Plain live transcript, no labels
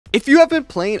If you have been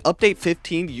playing update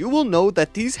 15, you will know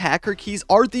that these hacker keys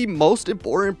are the most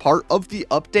important part of the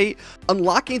update,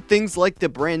 unlocking things like the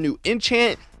brand new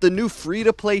enchant, the new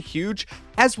free-to-play huge,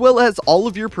 as well as all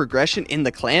of your progression in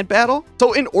the clan battle.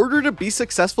 So in order to be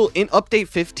successful in update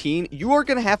 15, you are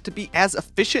going to have to be as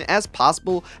efficient as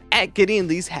possible at getting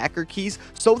these hacker keys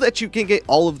so that you can get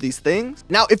all of these things.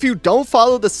 Now, if you don't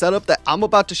follow the setup that I'm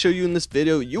about to show you in this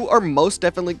video, you are most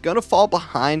definitely going to fall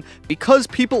behind because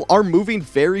people are moving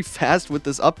very fast with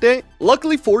this update.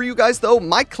 Luckily for you guys though,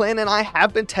 my clan and I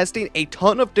have been testing a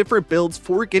ton of different builds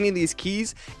for getting these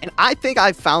keys, and I think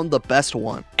I found the best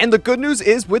one. And the good news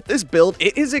is with this build,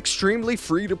 it is extremely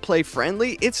free to play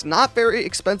friendly. It's not very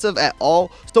expensive at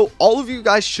all, so all of you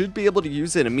guys should be able to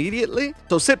use it immediately.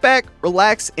 So sit back,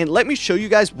 relax, and let me show you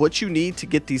guys what you need to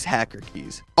get these hacker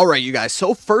keys. All right, you guys,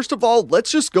 so first of all,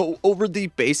 let's just go over the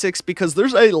basics because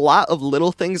there's a lot of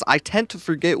little things I tend to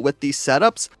forget with these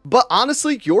setups. But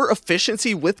honestly, your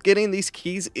efficiency with getting these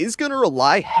keys is going to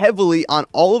rely heavily on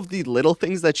all of the little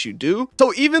things that you do.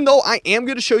 So even though I am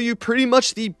going to show you pretty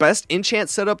much the best enchant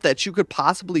setup that you could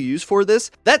possibly use for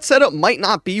this, that setup might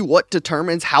not be what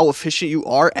determines how efficient you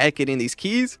are at getting these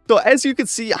keys. So as you can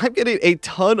see, I'm getting a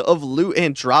ton of loot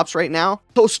and drops right now.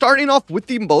 So starting off with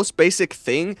the most basic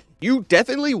thing, you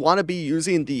definitely want to be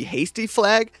using the hasty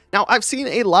flag. Now, I've seen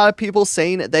a lot of people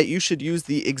saying that you should use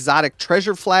the exotic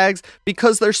treasure flags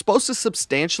because they're supposed to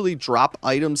substantially drop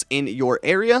items in your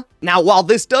area. Now, while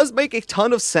this does make a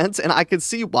ton of sense and I can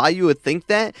see why you would think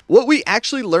that, what we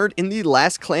actually learned in the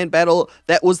last clan battle,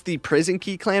 that was the prison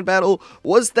key clan battle,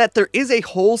 was that there is a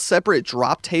whole separate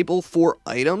drop table for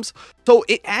items. So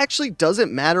it actually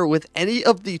doesn't matter with any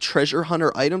of the treasure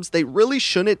hunter items. They really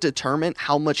shouldn't determine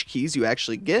how much keys you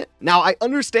actually get. Now, I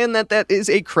understand that that is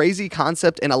a crazy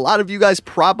concept and a lot of you guys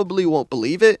probably won't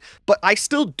believe it, but I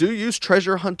still do use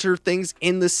treasure hunter things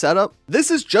in this setup. This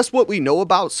is just what we know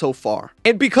about so far.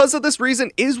 And because of this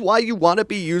reason is why you want to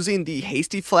be using the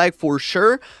hasty flag for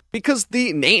sure, because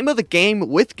the name of the game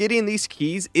with getting these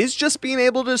keys is just being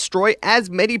able to destroy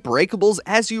as many breakables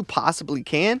as you possibly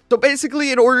can. So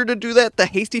basically, in order to do that, the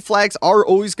hasty flags are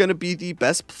always going to be the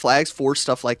best flags for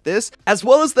stuff like this. As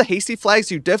well as the hasty flags,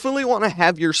 you definitely want to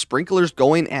have your sprinklers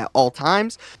going at all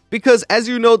times, because as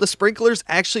you know, the sprinklers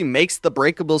actually makes the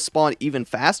breakables spawn even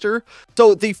faster.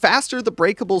 So the faster the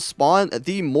breakables spawn,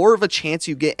 the more of a chance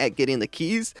you get at getting the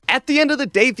keys. At the end of the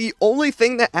day, the only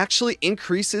thing that actually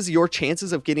increases your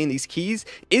chances of getting these keys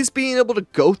is being able to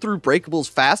go through breakables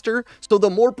faster. So the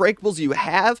more breakables you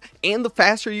have and the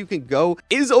faster you can go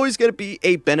is always going to be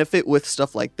a benefit with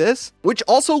stuff like this, which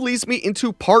also leads me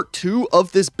into part 2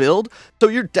 of this build. So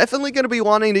you're definitely going to be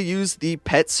wanting to use the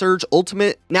Pet Surge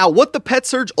Ultimate. Now, what the Pet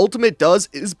Surge Ultimate does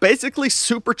is basically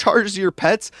supercharges your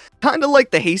pets, kind of like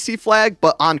the hasty flag,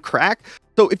 but on crack.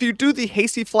 So if you do the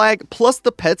hasty flag plus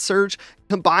the Pet Surge,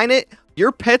 combine it,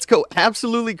 your pets go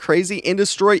absolutely crazy and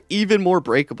destroy even more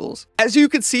breakables. As you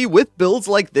can see with builds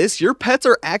like this, your pets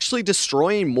are actually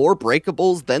destroying more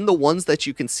breakables than the ones that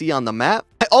you can see on the map.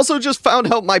 I also just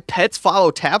found out my pets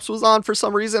follow taps was on for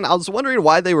some reason. I was wondering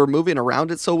why they were moving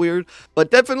around it so weird,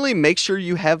 but definitely make sure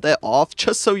you have that off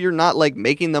just so you're not like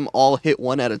making them all hit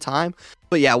one at a time.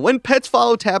 But yeah, when pets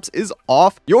follow taps is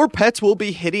off, your pets will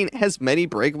be hitting as many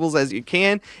breakables as you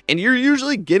can, and you're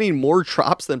usually getting more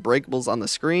drops than breakables on the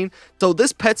screen. So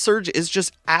this Pet Surge is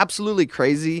just absolutely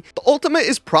crazy. The ultimate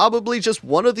is probably just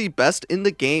one of the best in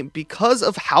the game because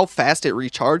of how fast it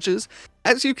recharges.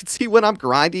 As you can see when I'm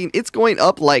grinding, it's going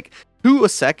up like 2 a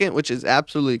second, which is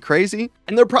absolutely crazy.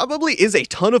 And there probably is a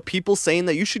ton of people saying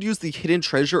that you should use the Hidden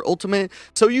Treasure Ultimate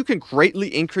so you can greatly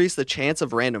increase the chance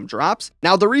of random drops.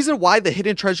 Now, the reason why the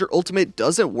Hidden Treasure Ultimate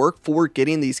doesn't work for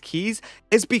getting these keys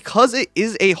is because it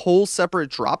is a whole separate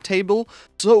drop table.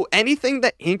 So anything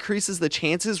that increases the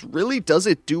chances really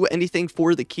doesn't do anything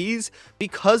for the keys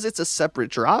because it's a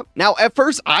separate drop. Now, at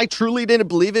first, I truly didn't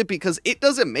believe it because it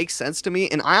doesn't make sense to me,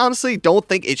 and I honestly don't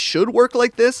think it should work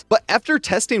like this. But after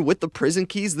testing with the prison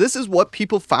keys, this is what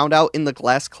people found out in the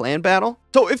last clan battle.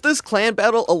 So if this clan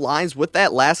battle aligns with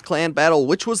that last clan battle,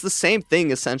 which was the same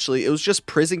thing essentially, it was just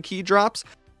prison key drops,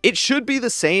 it should be the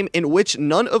same, in which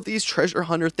none of these treasure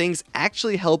hunter things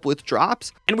actually help with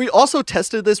drops. And we also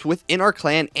tested this within our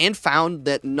clan and found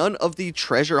that none of the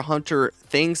treasure hunter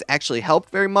things actually helped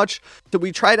very much. So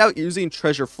we tried out using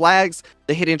treasure flags,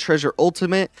 the Hidden Treasure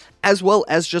Ultimate, as well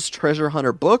as just treasure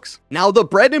hunter books. Now, the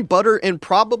bread and butter and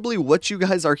probably what you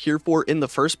guys are here for in the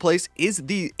first place is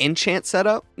the enchant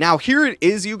setup. Now, here it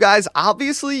is, you guys.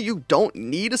 Obviously, you don't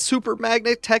need a super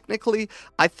magnet technically.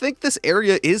 I think this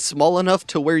area is small enough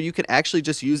to where where you could actually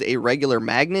just use a regular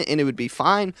magnet and it would be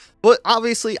fine. But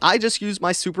obviously, I just use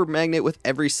my super magnet with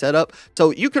every setup,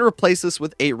 so you can replace this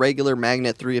with a regular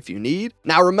magnet 3 if you need.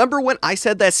 Now, remember when I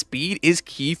said that speed is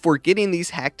key for getting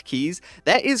these hacked keys?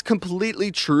 That is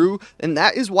completely true, and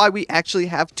that is why we actually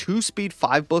have 2 speed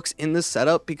 5 books in this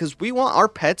setup, because we want our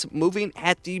pets moving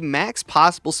at the max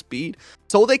possible speed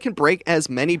so they can break as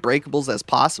many breakables as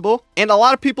possible. And a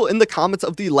lot of people in the comments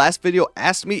of the last video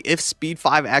asked me if speed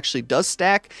 5 actually does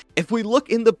stack. If we look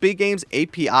in the Big Games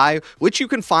API, which you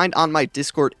can find on my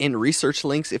Discord in research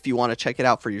links if you want to check it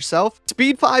out for yourself,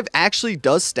 speed 5 actually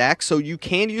does stack, so you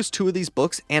can use 2 of these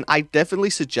books, and I definitely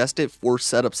suggest it for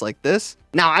setups like this.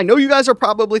 Now, I know you guys are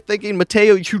probably thinking,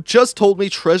 Mateo, you just told me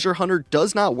Treasure Hunter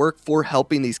does not work for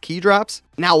helping these key drops.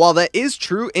 Now, while that is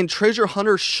true and Treasure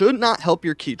Hunter should not help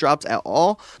your key drops at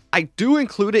all, I do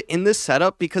include it in this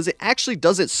setup because it actually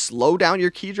doesn't slow down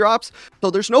your key drops,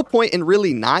 so there's no point in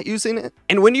really not using it.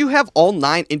 And when you have all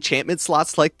 9 enchantment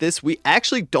slots like this, we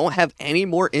actually don't have any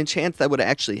more enchants that would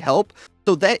actually help.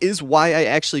 So that is why I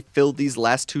actually filled these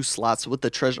last 2 slots with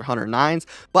the Treasure Hunter 9s,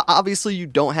 but obviously you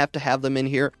don't have to have them in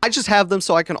here. I just have them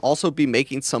so I can also be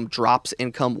making some drops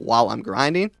income while I'm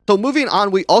grinding. So moving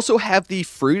on, we also have the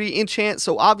Fruity enchant.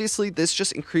 So obviously this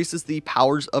just increases the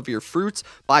powers of your fruits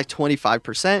by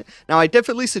 25%. Now I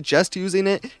definitely suggest using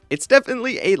it. It's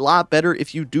definitely a lot better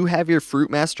if you do have your fruit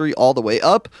mastery all the way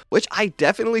up, which I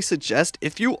definitely suggest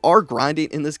if you are grinding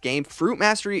in this game. Fruit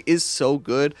mastery is so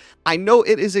good. I know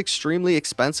it is extremely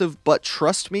expensive, but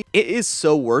trust me, it is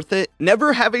so worth it.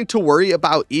 Never having to worry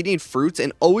about eating fruits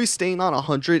and always staying on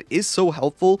 100 is so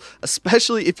helpful,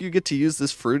 especially if you get to use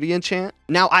this Fruity enchant.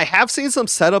 Now, I have seen some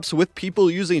setups with people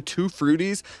using 2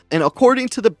 Fruities, and according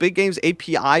to the Big Games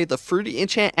API, the Fruity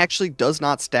enchant actually does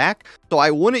not stack, so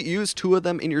I wouldn't use 2 of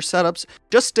them in your setups.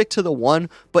 Just stick to the 1,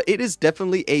 but it is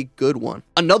definitely a good one.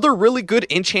 Another really good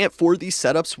enchant for these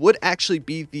setups would actually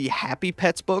be the Happy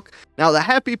Pets book. Now, the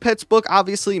Happy Pets book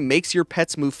obviously makes your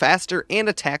pets move faster and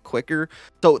attack quicker,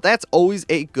 so that's always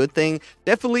a good thing.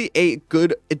 Definitely a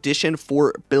good addition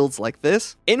for builds like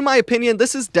this. In my opinion,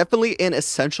 this is definitely an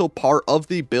essential part of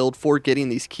the build for getting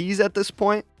these keys at this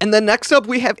point. And then next up,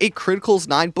 we have a Criticals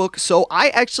 9 book. So I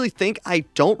actually think I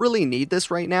don't really need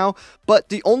this right now, but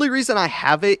the only reason I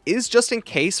have it is just in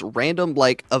case random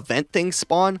like event things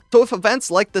spawn. So if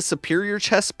events like the superior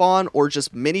chest spawn or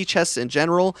just mini chests in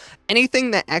general,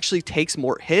 anything that actually takes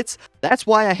more hits, that's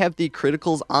why I have the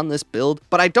criticals on this build.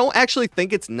 But I don't actually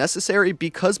think it's necessary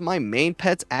because my main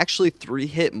pets actually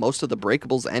 3-hit most of the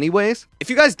breakables anyways. If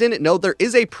you guys didn't know, there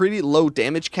is a pretty low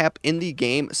damage cap in the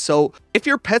game, so if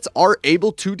your pets are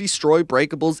able to destroy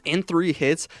breakables in 3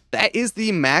 hits, that is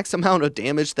the max amount of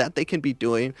damage that they can be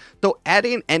doing. So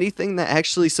adding anything that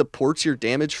actually supports your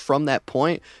damage from that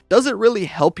point doesn't really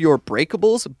help your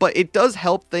breakables, but it does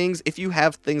help things if you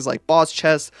have things like boss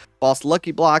chests, boss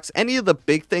lucky blocks, any of the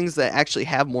big things that actually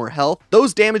have more health.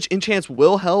 Those damage enchants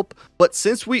will help, but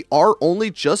since we are only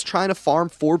just trying to farm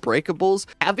for breakables,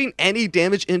 having any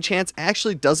damage enchants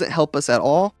actually doesn't help us at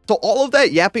all. So all of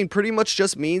that yapping pretty much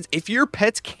just means if your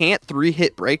pets can't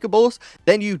 3-hit breakables,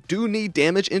 then you do need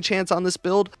damage enchants on this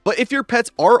build. But if your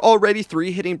pets are already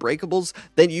 3-hitting breakables,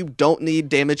 then you don't need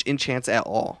damage enchants at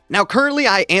all. Now currently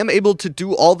I am able to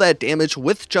do all that damage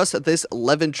with just this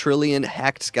 11 trillion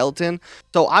hacked skeleton,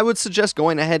 so I would suggest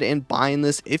going ahead and buying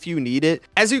this if you need it.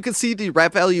 As you can see, the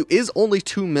rep value is only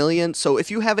 2 million, so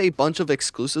if you have a bunch of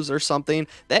exclusives or something,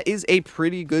 that is a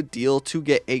pretty good deal to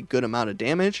get a good amount of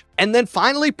damage. And then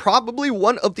finally, probably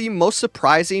one of the most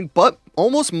surprising but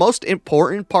almost most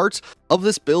important parts of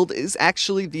this build is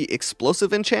actually the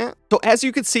explosive enchant. So as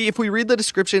you can see, if we read the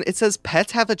description, it says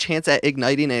pets have a chance at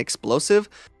igniting an explosive.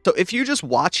 So if you just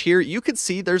watch here, you can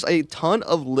see there's a ton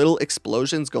of little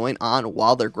explosions going on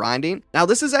while they're grinding. Now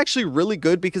this is actually really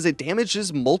good because it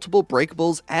damages multiple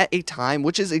breakables at a time,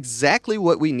 which is exactly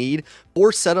what we need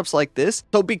for setups like this.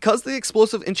 So because the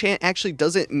explosive enchant actually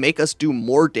doesn't make us do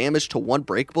more damage to one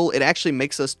breakable, it actually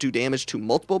makes us do damage to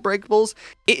multiple breakables.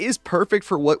 It is perfect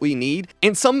for what we need.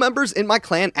 And some members in my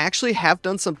clan actually have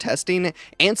done some testing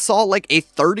and saw like a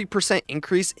 30%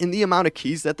 increase in the amount of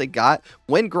keys that they got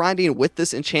when grinding with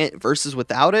this enchant versus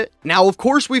without it. Now, of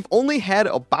course, we've only had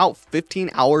about 15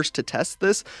 hours to test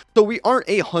this, so we aren't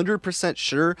 100%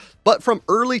 sure, but from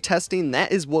early testing,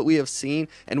 that is what we have seen,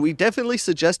 and we definitely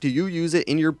suggest you use use it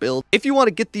in your build if you want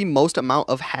to get the most amount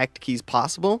of hacked keys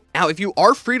possible. Now, if you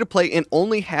are free to play and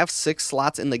only have 6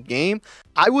 slots in the game,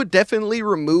 I would definitely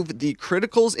remove the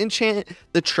criticals enchant,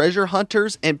 the treasure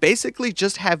hunters, and basically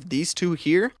just have these 2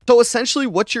 here. So essentially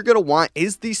what you're going to want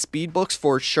is the speed books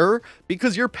for sure,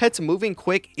 because your pets moving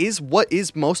quick is what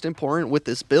is most important with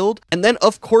this build. And then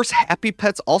of course happy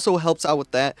pets also helps out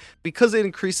with that because it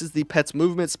increases the pet's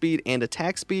movement speed and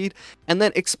attack speed. And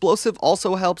then explosive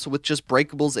also helps with just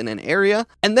breakables in an area.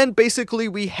 And then basically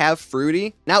we have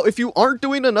fruity. Now if you aren't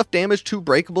doing enough damage to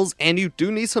breakables and you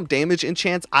do need some damage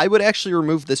enchants, I would actually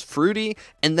remove this fruity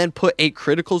and then put a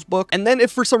criticals book. And then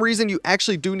if for some reason you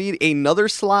actually do need another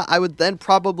slot, I would then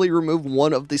probably remove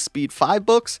one of the speed 5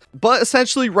 books. But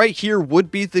essentially right here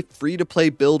would be the free to play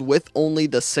build with only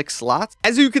the 6 slots.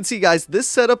 As you can see guys, this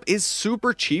setup is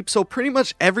super cheap, so pretty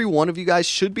much every one of you guys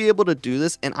should be able to do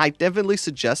this, and I definitely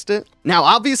suggest it. Now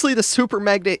obviously the super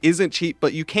magnet isn't cheap,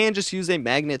 but you can just use a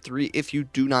magnet 3 if you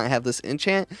do not have this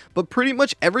enchant. But pretty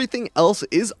much everything else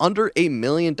is under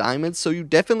 1,000,000 diamonds, so you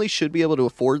definitely should be able to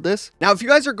afford this. Now if you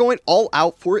guys are going all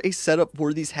out for a setup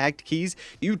for these hacked keys,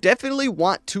 you definitely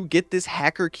want to get this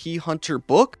hacker key hunter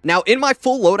book. Now in my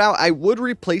full loadout, I would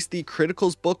replace the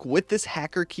criticals book with this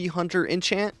hacker key hunter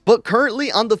enchant, but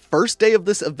currently on the first day of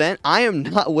this event, I am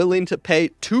not willing to pay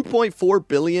 2.4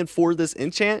 billion for this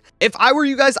enchant. If I were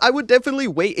you guys, I would definitely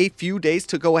wait a few days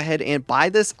to go ahead and buy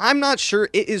this. I'm not sure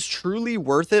it is truly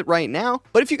worth it right now,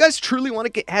 but if you guys truly want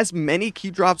to get as many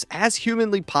key drops as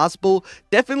humanly possible,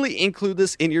 definitely include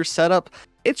this in your setup.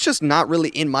 It's just not really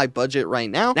in my budget right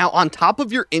now. Now, on top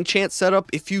of your enchant setup,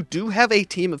 if you do have a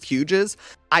team of huges,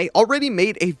 I already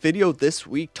made a video this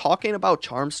week talking about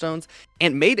charm stones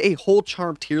and made a whole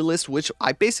charm tier list, which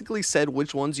I basically said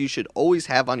which ones you should always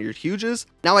have on your huges.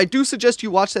 Now, I do suggest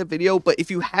you watch that video, but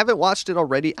if you haven't watched it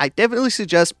already, I definitely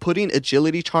suggest putting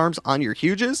agility charms on your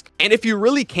huges. And if you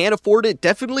really can't afford it,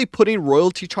 definitely putting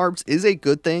royalty charms is a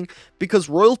good thing, because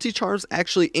royalty charms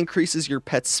actually increases your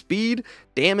pet's speed,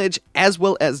 damage, as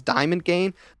well as diamond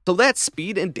gain. So that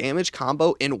speed and damage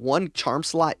combo in one charm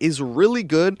slot is really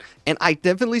good, and I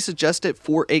definitely suggest it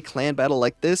for a clan battle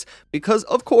like this, because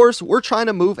of course we're trying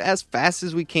to move as fast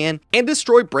as we can and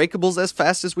destroy breakables as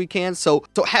fast as we can. So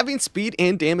having speed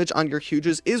and damage on your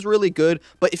huges is really good,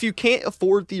 but if you can't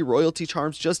afford the royalty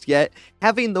charms just yet,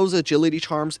 having those agility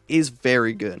charms is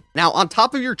very good. Now on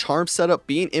top of your charm setup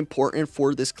being important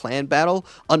for this clan battle,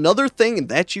 another thing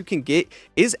that you can get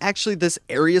is actually this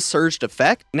area surged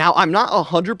effect. Now I'm not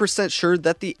 100% sure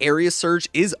that the area surge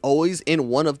is always in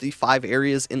one of the 5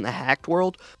 areas in the hacked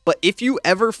world, but if you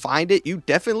ever find it, you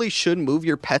definitely should move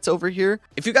your pets over here.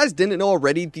 If you guys didn't know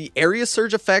already, the area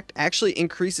surge effect actually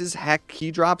increases hacked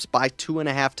key drops by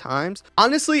 2.5 times.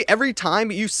 Honestly, every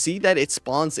time you see that it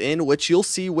spawns in, which you'll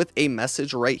see with a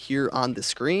message right here on the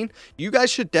screen, you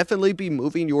guys should definitely be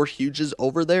moving your huges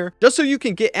over there just so you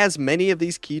can get as many of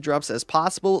these key drops as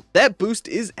possible. That boost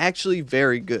is actually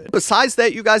very good. Besides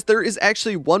that, you guys, there is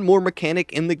actually one more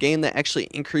mechanic in the game that actually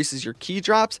increases your key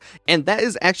drops, and that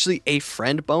is actually a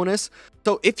friend bonus.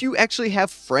 So if you actually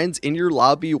have friends in your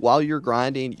lobby while you're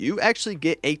grinding, you actually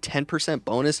get a 10%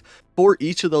 bonus for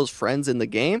each of those friends in the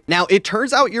game. Now, it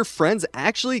turns out your friends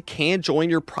actually can join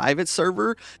your private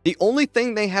server. The only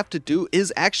thing they have to do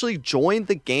is actually join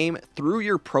the game through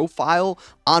your profile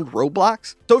on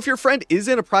Roblox. So if your friend is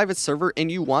in a private server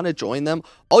and you want to join them,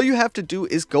 all you have to do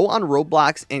is go on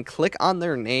Roblox and click on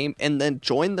their name and then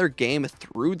join their game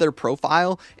through their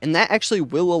profile, and that actually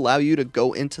will allow you to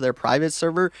go into their private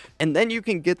server, and then you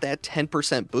can get that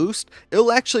 10% boost.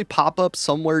 It'll actually pop up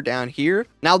somewhere down here.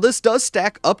 Now this does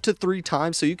stack up to 3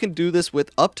 times, so you can do this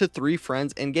with up to 3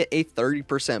 friends and get a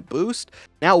 30% boost.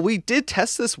 Now we did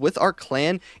test this with our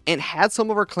clan and had some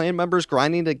of our clan members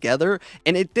grinding together,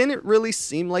 and it didn't really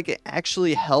seem like it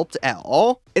actually helped at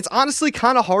all. It's honestly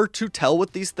kind of hard to tell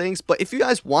with these things, but if you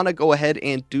guys want to go ahead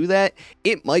and do that,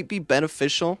 it might be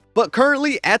beneficial. But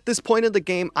currently at this point in the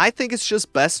game, I think it's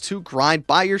just best to grind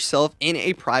by yourself in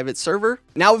a private server.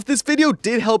 Now, if this video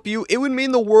did help you, it would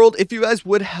mean the world if you guys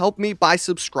would help me by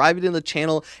subscribing to the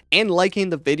channel and liking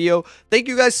the video. Thank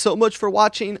you guys so much for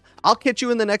watching. I'll catch you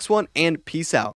in the next one, and peace out.